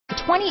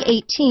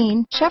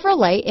2018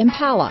 Chevrolet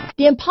Impala.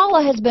 The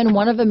Impala has been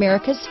one of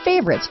America's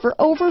favorites for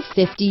over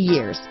 50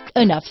 years.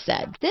 Enough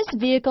said. This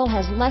vehicle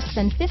has less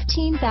than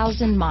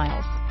 15,000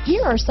 miles.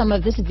 Here are some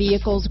of this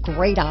vehicle's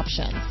great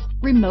options: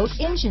 remote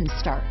engine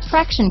start,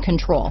 traction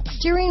control,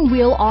 steering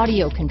wheel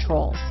audio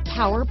controls,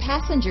 power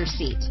passenger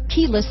seat,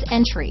 keyless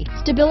entry,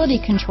 stability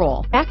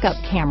control, backup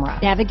camera,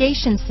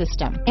 navigation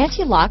system,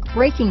 anti-lock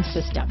braking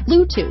system,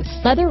 Bluetooth,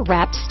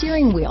 leather-wrapped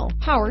steering wheel,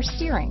 power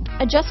steering,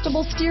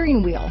 adjustable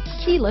steering wheel,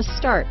 keyless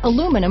start,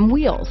 aluminum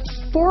wheels,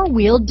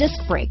 four-wheel disc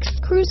brakes,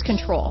 cruise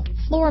control,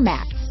 floor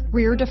mats,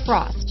 rear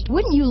defrost.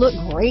 Wouldn't you look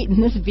great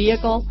in this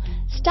vehicle?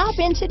 Stop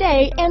in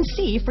today and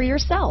see for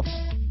yourself.